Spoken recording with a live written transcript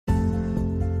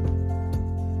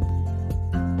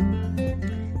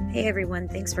Hey everyone,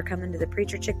 thanks for coming to the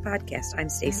Preacher Chick podcast. I'm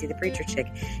Stacy the Preacher Chick,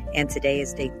 and today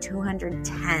is day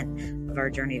 210 of our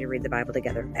journey to read the Bible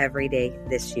together every day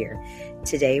this year.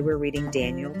 Today we're reading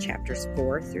Daniel chapters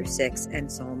 4 through 6 and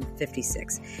Psalm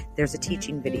 56. There's a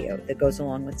teaching video that goes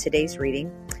along with today's reading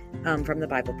from the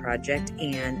Bible Project,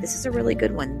 and this is a really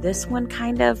good one. This one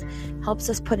kind of helps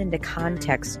us put into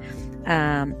context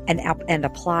and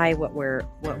apply what we're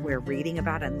reading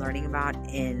about and learning about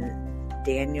in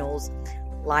Daniel's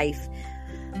life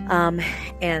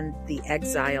and the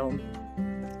exile,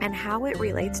 and how it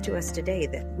relates to us today,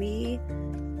 that we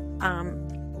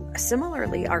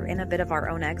similarly are in a bit of our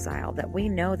own exile, that we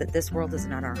know that this world is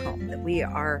not our home, that we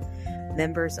are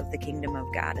members of the kingdom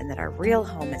of God, and that our real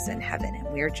home is in heaven,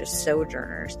 and we are just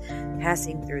sojourners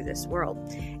passing through this world,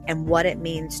 and what it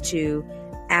means to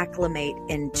acclimate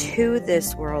into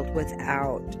this world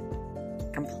without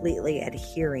completely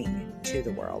adhering to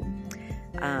the world.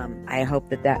 I hope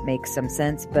that makes some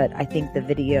sense, but I think the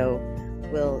video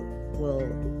will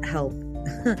help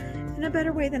in a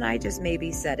better way than I just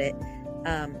maybe said it,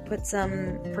 put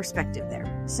some perspective there.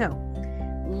 So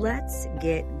let's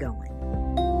get going.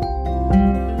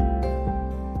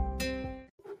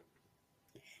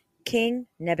 King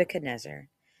Nebuchadnezzar,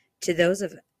 to those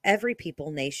of every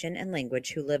people, nation, and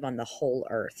language who live on the whole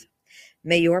earth,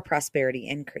 may your prosperity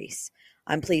increase.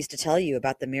 I'm pleased to tell you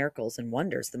about the miracles and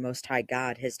wonders the Most High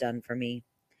God has done for me.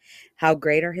 How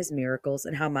great are his miracles,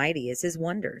 and how mighty is his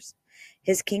wonders.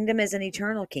 His kingdom is an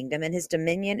eternal kingdom, and his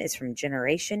dominion is from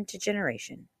generation to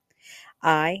generation.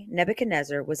 I,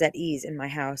 Nebuchadnezzar, was at ease in my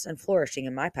house and flourishing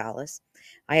in my palace.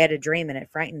 I had a dream, and it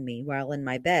frightened me. While in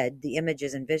my bed, the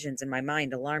images and visions in my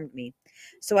mind alarmed me.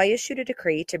 So I issued a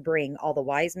decree to bring all the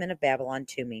wise men of Babylon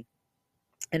to me,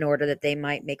 in order that they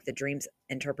might make the dream's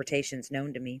interpretations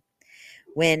known to me.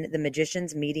 When the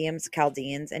magicians, mediums,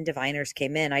 Chaldeans, and diviners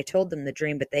came in, I told them the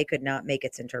dream, but they could not make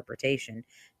its interpretation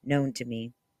known to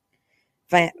me.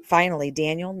 Finally,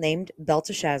 Daniel, named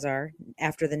Belteshazzar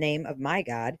after the name of my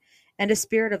God, and a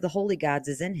spirit of the holy gods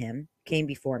is in him, came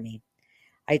before me.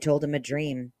 I told him a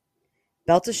dream.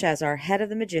 Belteshazzar, head of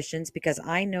the magicians, because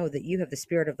I know that you have the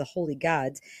spirit of the holy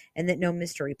gods, and that no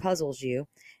mystery puzzles you,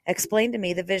 explain to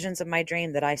me the visions of my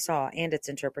dream that I saw and its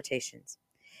interpretations.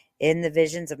 In the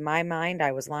visions of my mind,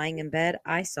 I was lying in bed.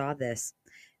 I saw this.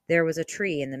 There was a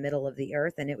tree in the middle of the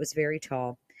earth, and it was very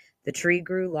tall. The tree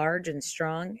grew large and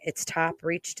strong. Its top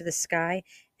reached to the sky,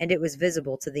 and it was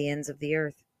visible to the ends of the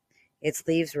earth. Its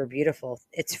leaves were beautiful.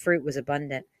 Its fruit was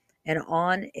abundant, and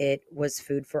on it was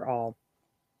food for all.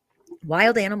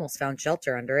 Wild animals found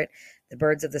shelter under it. The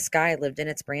birds of the sky lived in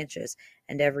its branches,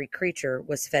 and every creature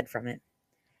was fed from it.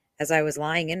 As I was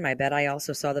lying in my bed, I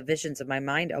also saw the visions of my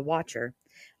mind, a watcher,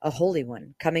 a holy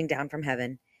one, coming down from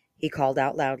heaven. He called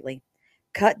out loudly,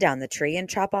 "Cut down the tree and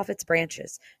chop off its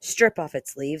branches, strip off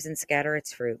its leaves and scatter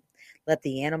its fruit. Let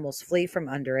the animals flee from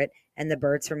under it and the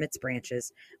birds from its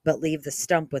branches, but leave the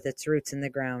stump with its roots in the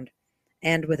ground,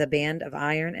 and with a band of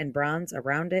iron and bronze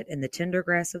around it in the tender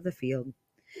grass of the field.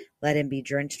 Let him be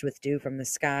drenched with dew from the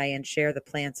sky and share the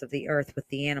plants of the earth with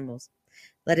the animals.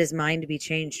 Let his mind be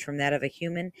changed from that of a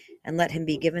human, and let him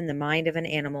be given the mind of an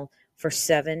animal for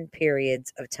 7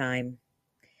 periods of time."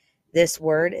 This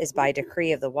word is by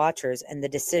decree of the watchers, and the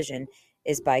decision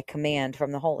is by command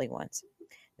from the holy ones.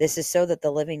 This is so that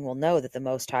the living will know that the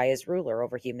Most High is ruler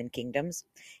over human kingdoms.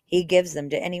 He gives them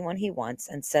to anyone he wants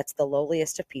and sets the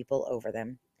lowliest of people over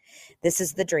them. This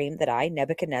is the dream that I,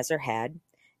 Nebuchadnezzar, had.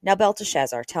 Now,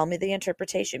 Belteshazzar, tell me the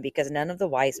interpretation, because none of the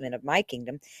wise men of my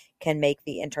kingdom can make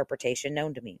the interpretation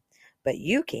known to me. But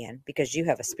you can, because you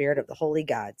have a spirit of the holy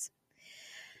gods.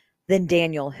 Then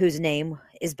Daniel, whose name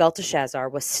is Belteshazzar,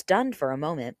 was stunned for a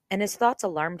moment, and his thoughts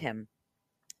alarmed him.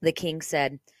 The king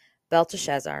said,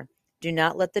 "Belteshazzar, do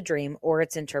not let the dream or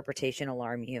its interpretation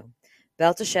alarm you."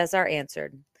 Belteshazzar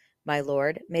answered, "My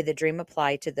lord, may the dream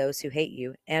apply to those who hate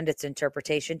you, and its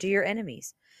interpretation to your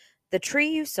enemies. The tree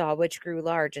you saw, which grew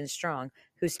large and strong,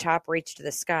 whose top reached to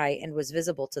the sky and was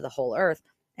visible to the whole earth,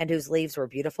 and whose leaves were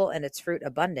beautiful and its fruit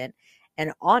abundant,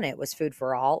 and on it was food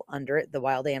for all, under it the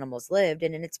wild animals lived,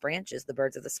 and in its branches the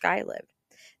birds of the sky lived.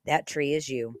 That tree is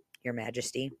you, your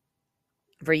majesty.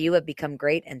 For you have become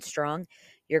great and strong.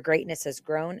 Your greatness has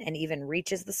grown and even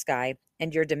reaches the sky,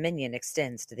 and your dominion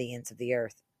extends to the ends of the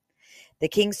earth." The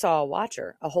king saw a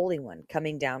watcher, a holy one,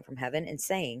 coming down from heaven and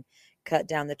saying, "Cut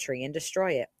down the tree and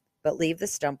destroy it, but leave the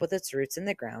stump with its roots in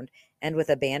the ground, and with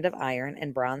a band of iron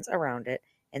and bronze around it,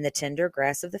 in the tender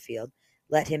grass of the field.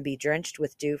 Let him be drenched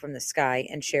with dew from the sky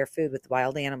and share food with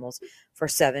wild animals for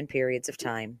 7 periods of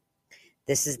time."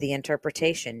 This is the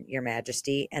interpretation, your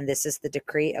majesty, and this is the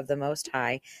decree of the Most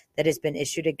High that has been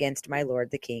issued against my lord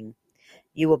the king.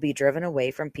 You will be driven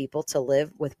away from people to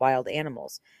live with wild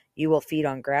animals. You will feed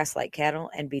on grass like cattle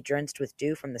and be drenched with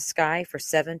dew from the sky for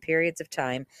 7 periods of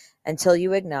time until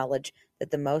you acknowledge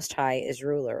that the Most High is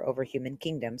ruler over human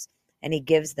kingdoms, and he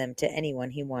gives them to anyone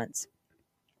he wants.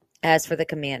 As for the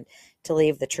command to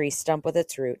leave the tree stump with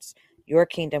its roots, your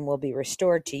kingdom will be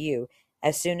restored to you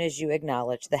as soon as you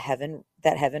acknowledge that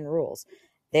heaven rules.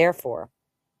 Therefore,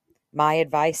 my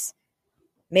advice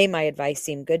may my advice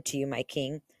seem good to you, my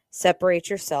king. Separate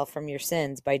yourself from your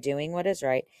sins by doing what is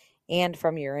right, and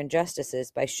from your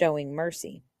injustices by showing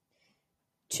mercy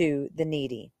to the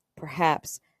needy.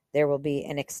 Perhaps there will be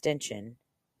an extension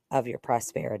of your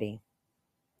prosperity.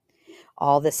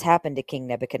 All this happened to King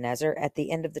Nebuchadnezzar at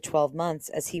the end of the 12 months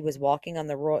as he was walking on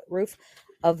the roof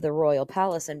of the royal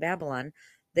palace in Babylon.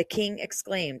 The king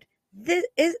exclaimed,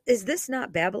 is this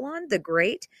not Babylon the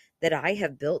Great, that I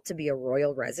have built to be a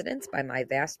royal residence by my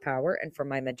vast power and for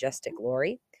my majestic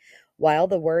glory? While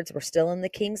the words were still in the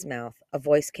king's mouth, a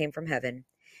voice came from heaven.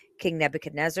 King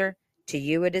Nebuchadnezzar, to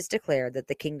you it is declared that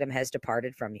the kingdom has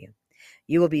departed from you.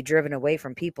 You will be driven away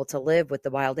from people to live with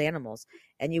the wild animals,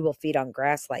 and you will feed on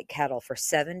grass like cattle for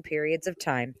 7 periods of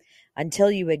time until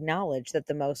you acknowledge that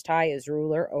the Most High is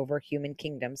ruler over human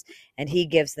kingdoms, and he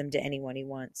gives them to anyone he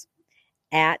wants.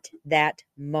 At that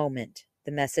moment,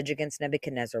 the message against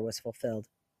Nebuchadnezzar was fulfilled.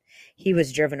 He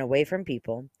was driven away from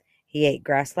people. He ate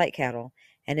grass like cattle,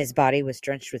 and his body was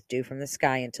drenched with dew from the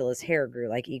sky until his hair grew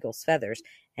like eagle's feathers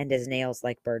and his nails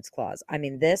like bird's claws. I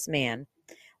mean, this man,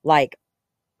 like,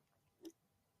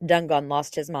 Dungon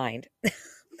lost his mind.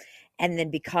 And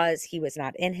then because he was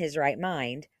not in his right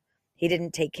mind, he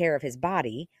didn't take care of his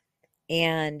body.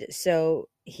 And so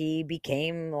he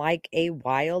became like a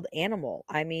wild animal.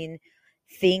 I mean,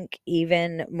 think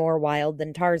even more wild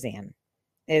than Tarzan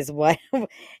is what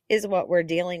is what we're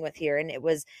dealing with here. And it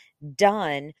was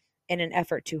done in an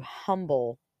effort to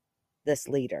humble this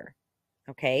leader.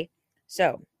 Okay,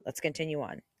 so let's continue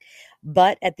on.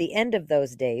 But at the end of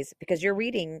those days, because you're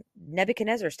reading,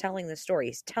 Nebuchadnezzar's telling the story,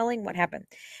 he's telling what happened.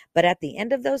 But at the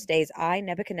end of those days, I,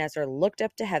 Nebuchadnezzar, looked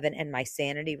up to heaven, and my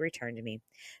sanity returned to me.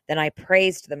 Then I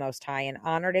praised the Most High and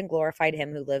honored and glorified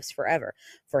him who lives forever.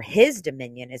 For his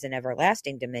dominion is an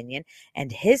everlasting dominion,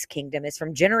 and his kingdom is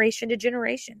from generation to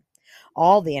generation.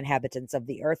 All the inhabitants of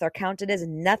the earth are counted as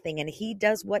nothing, and he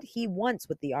does what he wants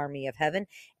with the army of heaven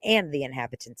and the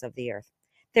inhabitants of the earth.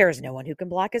 There is no one who can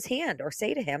block his hand or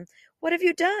say to him, "What have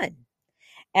you done?"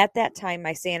 At that time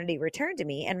my sanity returned to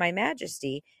me, and my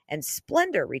majesty and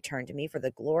splendor returned to me for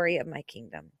the glory of my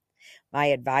kingdom. My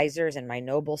advisors and my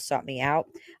nobles sought me out.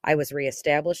 I was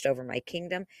reestablished over my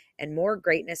kingdom, and more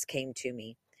greatness came to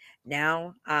me.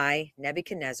 Now I,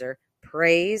 Nebuchadnezzar,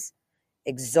 praise,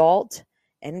 exalt,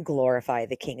 and glorify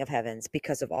the King of heavens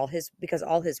because all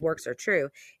his works are true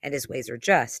and his ways are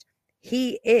just.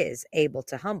 He is able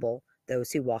to humble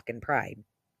those who walk in pride.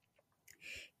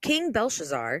 King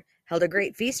Belshazzar held a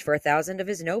great feast for 1,000 of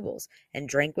his nobles and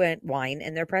drank wine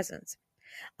in their presence.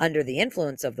 Under the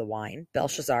influence of the wine,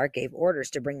 Belshazzar gave orders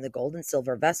to bring the gold and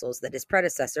silver vessels that his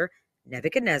predecessor,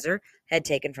 Nebuchadnezzar, had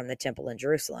taken from the temple in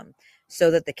Jerusalem,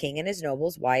 so that the king and his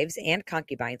nobles, wives, and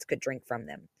concubines could drink from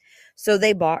them. So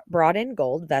they brought in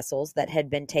gold vessels that had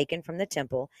been taken from the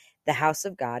temple, the house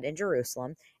of God in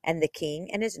Jerusalem, and the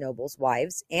king and his nobles,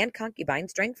 wives, and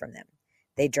concubines drank from them.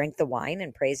 They drank the wine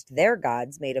and praised their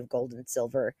gods made of gold and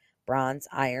silver, bronze,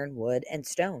 iron, wood, and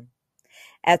stone.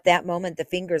 At that moment, the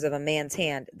fingers of a man's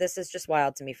hand. This is just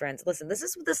wild to me, friends. Listen, this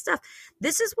is the stuff.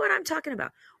 This is what I'm talking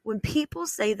about. When people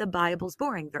say the Bible's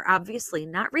boring, they're obviously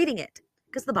not reading it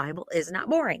because the Bible is not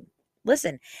boring.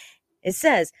 Listen, it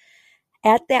says,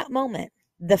 at that moment,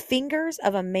 the fingers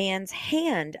of a man's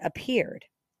hand appeared.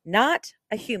 Not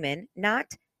a human,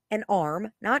 not an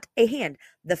arm, not a hand.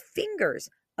 The fingers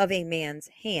of a man's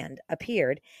hand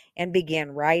appeared and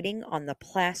began writing on the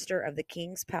plaster of the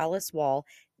king's palace wall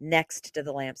next to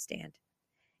the lampstand.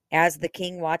 As the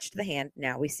king watched the hand,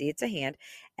 now we see it's a hand,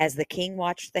 as the king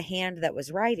watched the hand that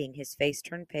was writing, his face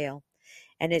turned pale,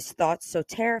 and his thoughts so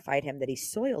terrified him that he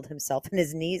soiled himself and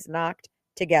his knees knocked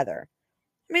together.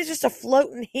 I mean, it's just a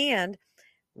floating hand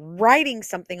writing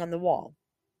something on the wall.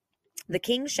 The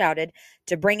king shouted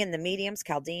to bring in the mediums,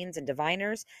 Chaldeans, and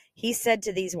diviners. He said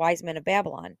to these wise men of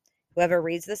Babylon, "Whoever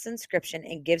reads this inscription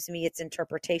and gives me its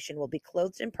interpretation will be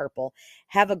clothed in purple,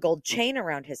 have a gold chain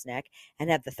around his neck, and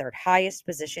have the third highest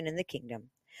position in the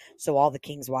kingdom." So all the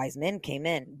king's wise men came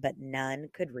in, but none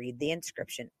could read the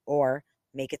inscription or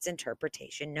make its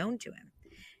interpretation known to him.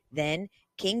 Then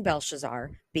King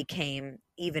Belshazzar became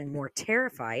even more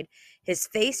terrified. His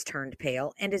face turned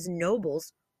pale, and his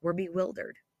nobles were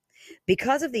bewildered.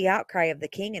 Because of the outcry of the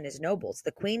king and his nobles,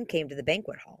 the queen came to the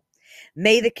banquet hall.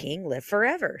 May the king live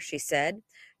forever, she said.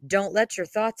 Don't let your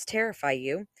thoughts terrify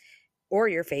you, or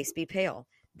your face be pale.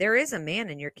 There is a man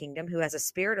in your kingdom who has a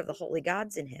spirit of the holy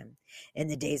gods in him. In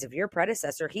the days of your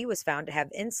predecessor, he was found to have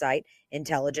insight,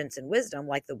 intelligence, and wisdom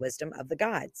like the wisdom of the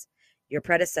gods. Your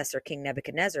predecessor, King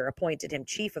Nebuchadnezzar, appointed him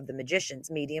chief of the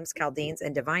magicians, mediums, Chaldeans,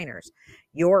 and diviners.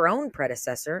 Your own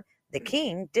predecessor, the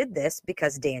king, did this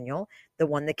because Daniel, the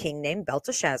one the king named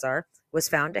Belteshazzar, was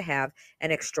found to have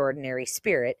an extraordinary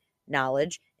spirit,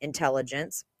 knowledge,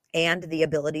 intelligence, and the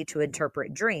ability to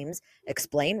interpret dreams,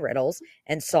 explain riddles,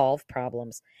 and solve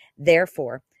problems.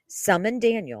 Therefore, summon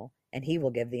Daniel, and he will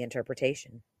give the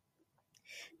interpretation.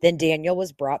 Then Daniel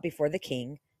was brought before the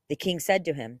king. The king said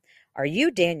to him, Are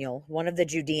you Daniel, one of the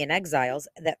Judean exiles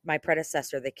that my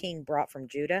predecessor the king brought from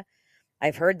Judah?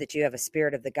 I've heard that you have a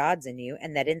spirit of the gods in you,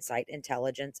 and that insight,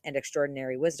 intelligence, and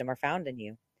extraordinary wisdom are found in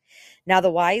you. Now the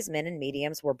wise men and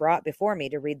mediums were brought before me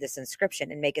to read this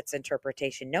inscription and make its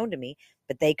interpretation known to me,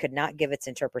 but they could not give its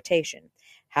interpretation.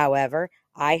 However,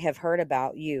 I have heard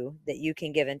about you that you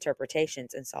can give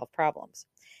interpretations and solve problems.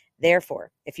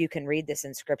 Therefore, if you can read this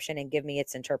inscription and give me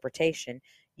its interpretation,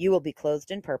 you will be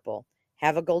clothed in purple,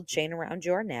 have a gold chain around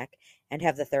your neck, and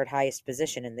have the third highest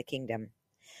position in the kingdom.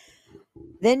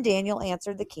 Then Daniel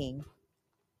answered the king,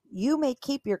 You may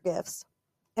keep your gifts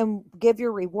and give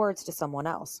your rewards to someone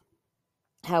else.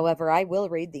 However, I will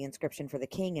read the inscription for the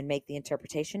king and make the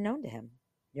interpretation known to him.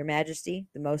 Your Majesty,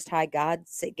 the Most High God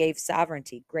gave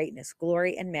sovereignty, greatness,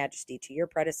 glory, and majesty to your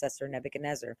predecessor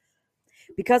Nebuchadnezzar.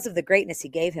 Because of the greatness he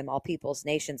gave him, all peoples,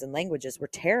 nations, and languages were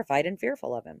terrified and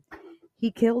fearful of him.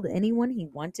 He killed anyone he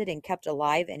wanted and kept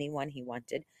alive anyone he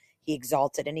wanted. He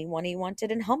exalted anyone he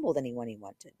wanted and humbled anyone he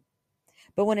wanted.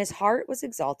 But when his heart was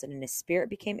exalted and his spirit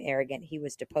became arrogant, he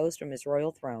was deposed from his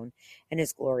royal throne, and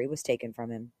his glory was taken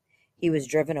from him. He was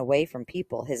driven away from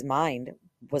people. His mind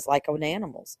was like an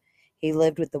animal's. He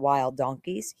lived with the wild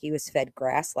donkeys. He was fed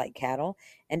grass like cattle,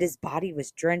 and his body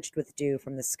was drenched with dew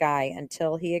from the sky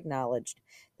until he acknowledged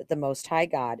that the Most High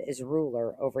God is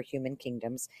ruler over human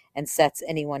kingdoms and sets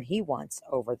anyone he wants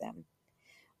over them.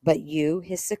 But you,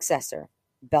 his successor,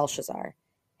 Belshazzar,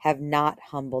 have not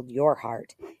humbled your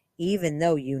heart, even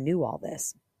though you knew all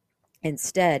this.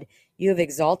 Instead, you have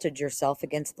exalted yourself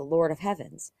against the Lord of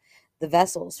heavens. The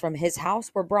vessels from his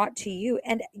house were brought to you,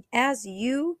 and as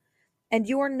you and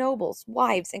your nobles,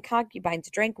 wives, and concubines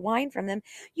drank wine from them,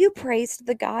 you praised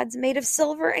the gods made of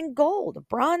silver and gold,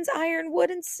 bronze, iron, wood,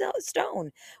 and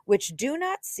stone, which do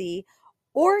not see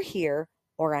or hear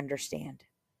or understand.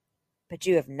 But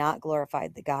you have not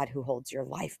glorified the God who holds your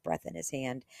life breath in his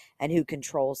hand and who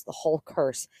controls the whole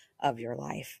curse of your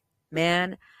life.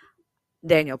 Man,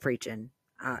 Daniel preaching.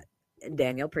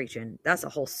 That's a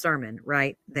whole sermon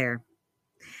right there.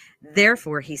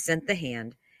 Therefore he sent the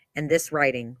hand, and this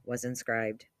writing was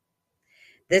inscribed.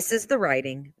 This is the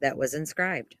writing that was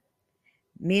inscribed.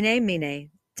 Mene, mene,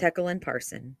 tekel and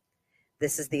parsin.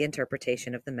 This is the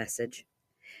interpretation of the message.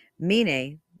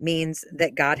 Mene means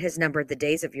that God has numbered the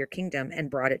days of your kingdom and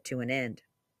brought it to an end.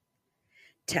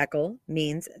 Tekel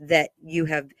means that you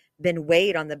have been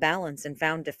weighed on the balance and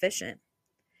found deficient.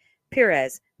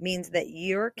 Peres means that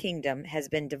your kingdom has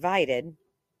been divided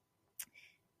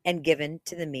and given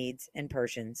to the Medes and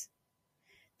Persians.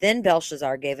 Then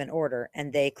Belshazzar gave an order,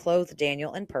 and they clothed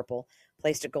Daniel in purple,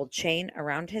 placed a gold chain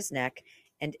around his neck,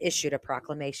 and issued a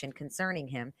proclamation concerning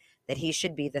him that he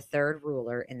should be the third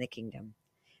ruler in the kingdom.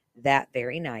 That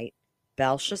very night,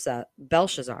 Belshazzar,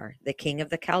 the king of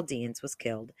the Chaldeans, was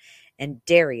killed, and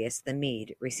Darius the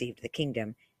Mede received the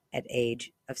kingdom at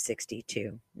age of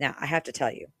 62. Now, I have to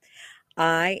tell you,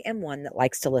 I am one that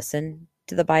likes to listen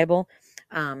to the Bible.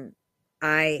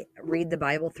 I read the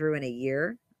Bible through in a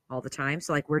year all the time.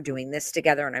 So like we're doing this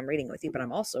together and I'm reading it with you, but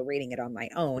I'm also reading it on my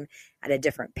own at a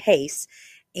different pace.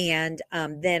 And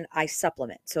then I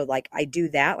supplement. So like I do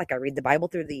that, like I read the Bible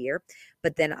through the year,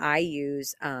 but then I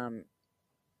use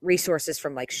resources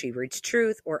from like She Reads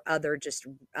Truth or other just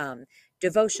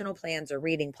devotional plans or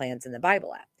reading plans in the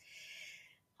Bible app.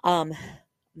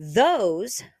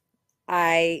 Those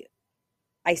I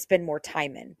spend more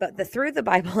time in, but the Through the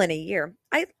Bible in a year,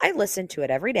 I listen to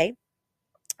it every day.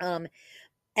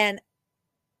 And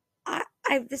I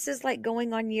this is like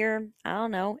going on year, I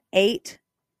don't know, 8,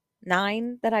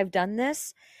 9 that I've done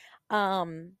this.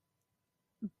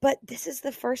 But this is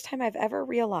the first time I've ever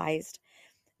realized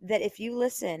that if you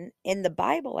listen in the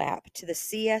Bible app to the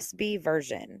CSB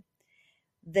version,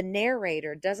 the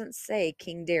narrator doesn't say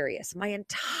King Darius. My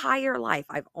entire life,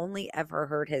 I've only ever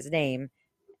heard his name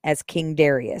as King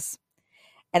Darius.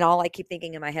 And all I keep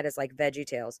thinking in my head is like Veggie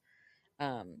Tales.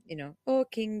 Oh,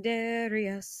 King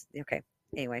Darius. Okay.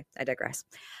 Anyway, I digress.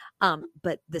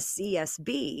 But the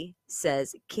CSB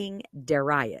says King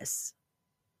Darius.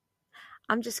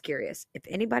 I'm just curious if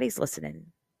anybody's listening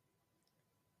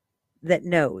that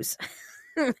knows.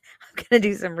 I'm gonna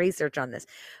do some research on this,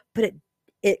 but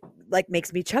it like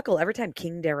makes me chuckle every time.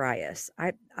 King Darius.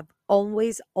 I've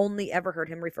always only ever heard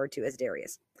him referred to as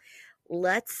Darius.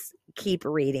 Let's keep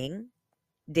reading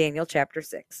Daniel chapter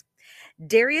 6.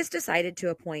 Darius decided to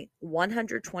appoint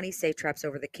 120 satraps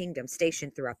over the kingdom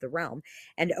stationed throughout the realm,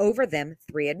 and over them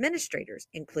 3 administrators,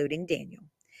 including Daniel.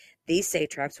 These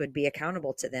satraps would be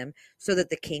accountable to them so that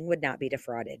the king would not be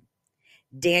defrauded.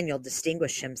 Daniel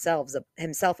distinguished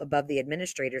himself above the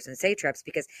administrators and satraps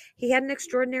because he had an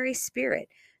extraordinary spirit,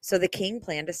 so the king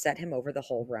planned to set him over the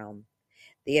whole realm.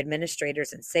 The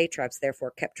administrators and satraps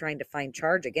therefore kept trying to find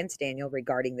charge against Daniel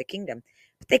regarding the kingdom,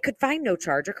 but they could find no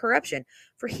charge or corruption,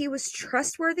 for he was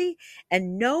trustworthy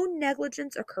and no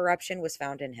negligence or corruption was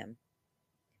found in him.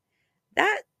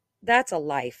 That's a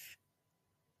life.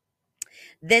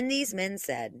 Then these men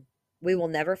said, "We will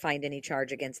never find any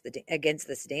charge against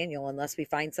this Daniel unless we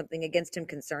find something against him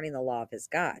concerning the law of his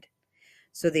God."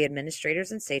 So the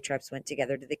administrators and satraps went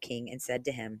together to the king and said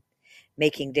to him,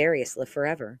 "May King Darius live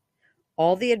forever.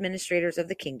 All the administrators of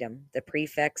the kingdom, the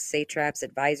prefects, satraps,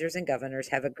 advisors, and governors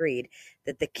have agreed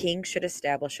that the king should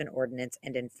establish an ordinance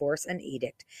and enforce an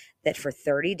edict that for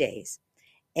 30 days,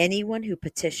 anyone who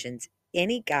petitions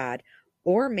any god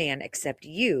or man except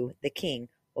you, the king,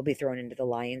 will be thrown into the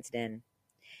lion's den.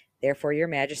 Therefore, your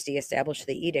majesty establish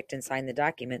the edict and sign the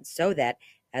document so that,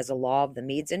 as a law of the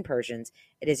Medes and Persians,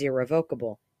 it is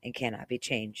irrevocable and cannot be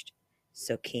changed."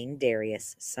 So King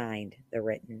Darius signed the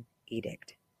written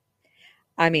edict.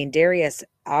 I mean, Darius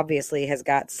obviously has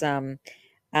got some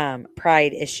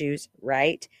pride issues,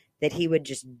 right? That he would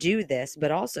just do this,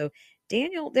 but also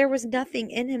Daniel, there was nothing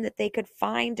in him that they could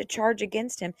find to charge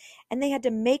against him, and they had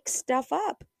to make stuff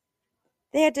up.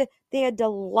 They had to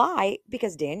lie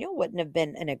because Daniel wouldn't have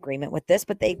been in agreement with this,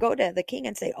 but they go to the king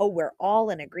and say, "Oh, we're all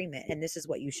in agreement and this is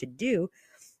what you should do."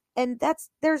 And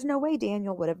there's no way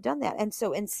Daniel would have done that. And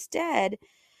so instead,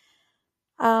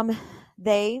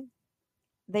 they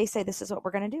say, "This is what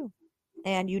we're going to do.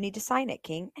 And you need to sign it,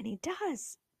 king." And he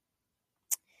does.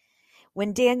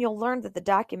 When Daniel learned that the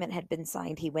document had been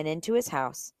signed, he went into his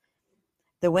house.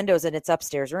 The windows in its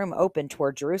upstairs room opened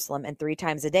toward Jerusalem, and 3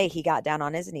 times a day he got down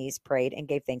on his knees, prayed, and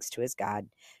gave thanks to his God,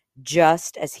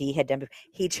 just as he had done.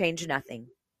 He changed nothing.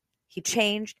 He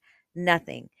changed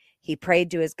nothing. He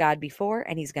prayed to his God before,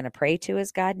 and he's going to pray to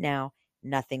his God now.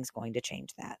 Nothing's going to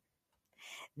change that.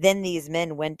 Then these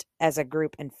men went as a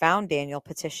group and found Daniel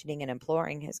petitioning and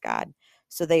imploring his God.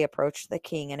 So they approached the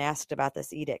king and asked about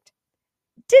this edict.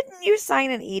 "Didn't you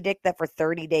sign an edict that for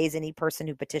 30 days any person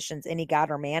who petitions any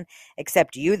god or man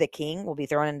except you, the king, will be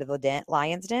thrown into the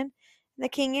lion's den?" And the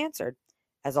king answered,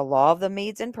 "As a law of the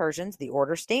Medes and Persians, the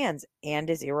order stands and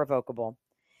is irrevocable."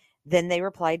 Then they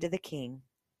replied to the king,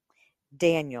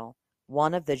 "Daniel,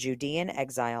 one of the Judean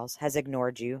exiles, has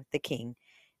ignored you, the king,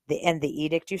 and the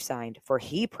edict you signed, for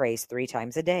he prays 3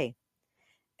 times a day."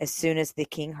 As soon as the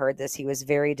king heard this, he was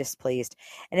very displeased.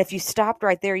 And if you stopped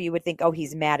right there, you would think, oh,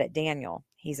 he's mad at Daniel.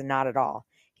 He's not at all.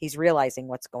 He's realizing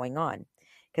what's going on.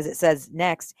 Because it says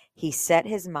next, he set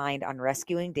his mind on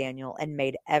rescuing Daniel and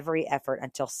made every effort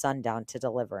until sundown to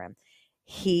deliver him.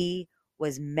 He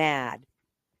was mad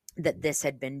that this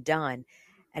had been done.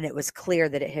 And it was clear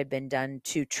that it had been done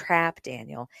to trap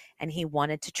Daniel. And he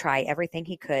wanted to try everything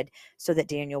he could so that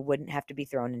Daniel wouldn't have to be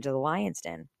thrown into the lion's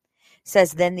den.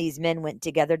 Says, then these men went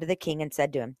together to the king and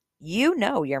said to him, "You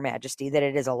know, your majesty, that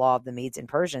it is a law of the Medes and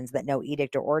Persians that no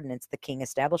edict or ordinance the king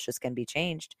establishes can be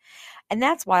changed." And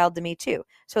that's wild to me too.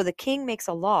 So the king makes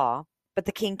a law, but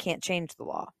the king can't change the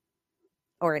law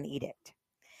or an edict.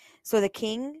 So the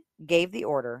king gave the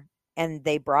order, and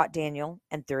they brought Daniel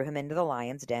and threw him into the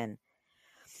lion's den.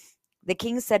 The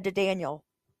king said to Daniel,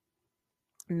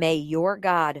 "May your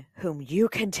God, whom you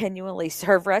continually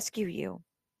serve, rescue you."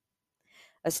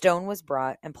 A stone was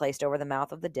brought and placed over the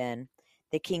mouth of the den.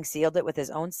 The king sealed it with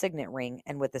his own signet ring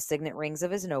and with the signet rings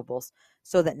of his nobles,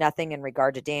 so that nothing in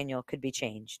regard to Daniel could be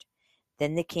changed.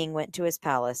 Then the king went to his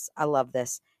palace, I love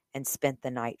this, and spent the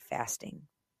night fasting.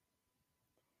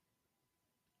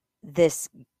 This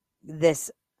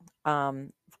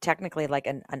technically like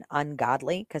an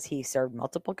ungodly, because he served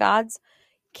multiple gods,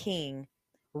 king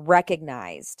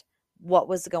recognized what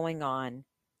was going on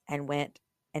and went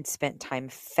and spent time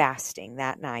fasting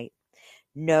that night.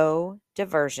 No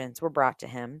diversions were brought to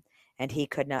him, and he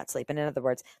could not sleep. And in other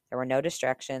words, there were no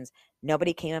distractions.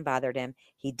 Nobody came and bothered him.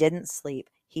 He didn't sleep.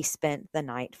 He spent the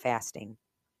night fasting.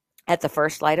 At the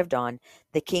first light of dawn,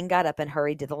 the king got up and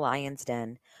hurried to the lion's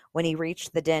den. When he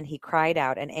reached the den, he cried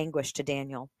out in anguish to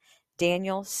Daniel,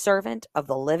 Daniel, servant of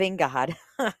the living God.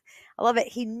 I love it.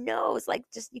 He knows, like,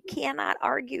 just you cannot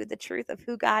argue the truth of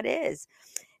who God is.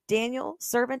 Daniel,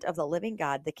 servant of the living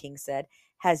God, the king said,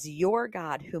 has your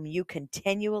God, whom you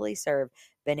continually serve,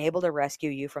 been able to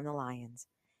rescue you from the lions?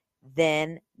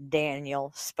 Then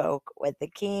Daniel spoke with the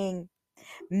king.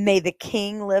 May the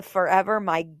king live forever.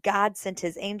 My God sent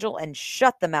his angel and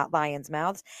shut the lions'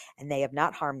 mouths, and they have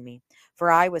not harmed me.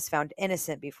 For I was found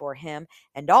innocent before him,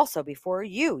 and also before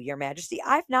you, your majesty.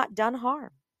 I've not done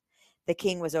harm. The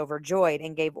king was overjoyed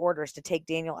and gave orders to take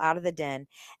Daniel out of the den.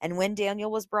 And when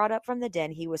Daniel was brought up from the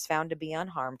den, he was found to be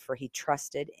unharmed, for he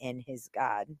trusted in his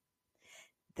God.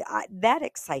 That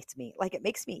excites me. Like, it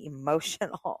makes me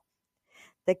emotional.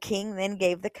 The king then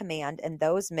gave the command, and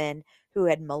those men who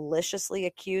had maliciously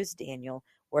accused Daniel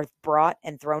were brought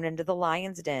and thrown into the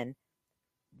lion's den,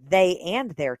 they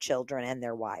and their children and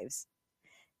their wives.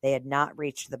 They had not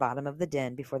reached the bottom of the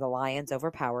den before the lions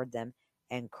overpowered them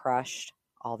and crushed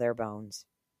all their bones.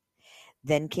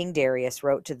 Then King Darius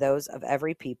wrote to those of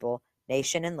every people,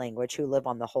 nation, and language who live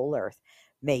on the whole earth,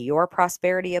 May your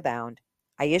prosperity abound.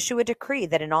 I issue a decree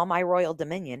that in all my royal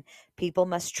dominion people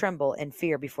must tremble and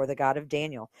fear before the God of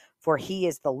Daniel, for he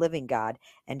is the living God,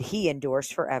 and he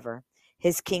endures forever.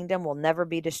 His kingdom will never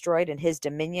be destroyed, and his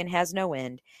dominion has no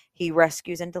end. He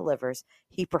rescues and delivers.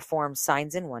 He performs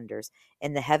signs and wonders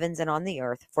in the heavens and on the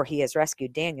earth, for he has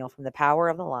rescued Daniel from the power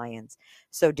of the lions.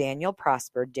 So Daniel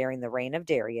prospered during the reign of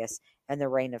Darius and the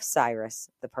reign of Cyrus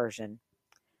the Persian.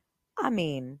 I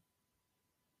mean,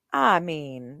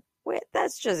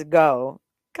 let's just go.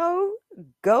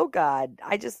 Go, God.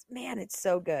 Man, it's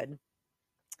so good.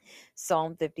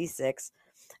 Psalm 56.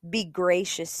 Be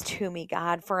gracious to me,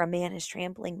 God, for a man is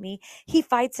trampling me. He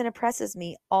fights and oppresses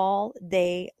me all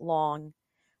day long.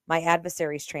 My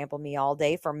adversaries trample me all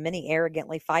day, for many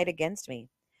arrogantly fight against me.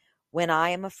 When I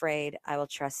am afraid, I will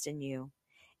trust in you.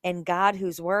 In God,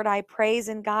 whose word I praise,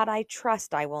 in God I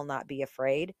trust, I will not be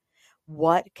afraid.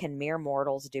 What can mere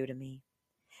mortals do to me?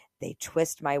 They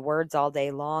twist my words all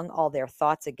day long. All their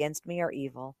thoughts against me are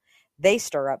evil. They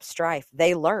stir up strife.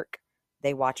 They lurk.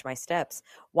 They watch my steps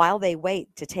while they wait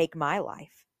to take my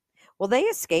life. Will they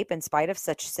escape in spite of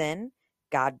such sin?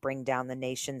 God, bring down the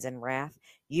nations in wrath.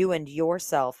 You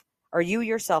yourself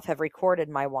have recorded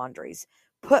my wanderings.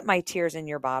 Put my tears in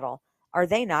your bottle. Are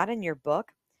they not in your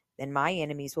book? Then my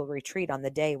enemies will retreat on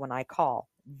the day when I call.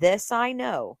 This I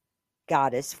know,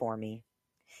 God is for me.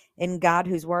 In God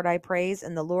whose word I praise,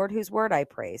 in the Lord whose word I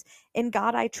praise. In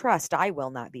God I trust, I will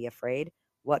not be afraid.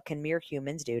 What can mere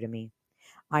humans do to me?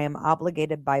 I am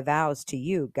obligated by vows to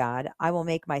you, God. I will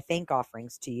make my thank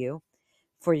offerings to you.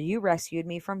 For you rescued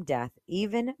me from death,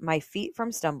 even my feet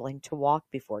from stumbling, to walk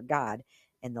before God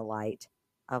in the light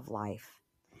of life.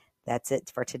 That's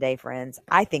it for today, friends.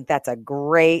 I think that's a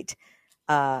great,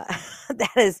 that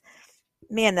is,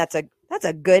 man, that's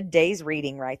a good day's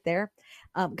reading right there.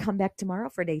 Come back tomorrow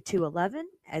for day 211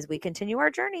 as we continue our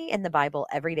journey in the Bible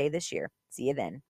every day this year. See you then.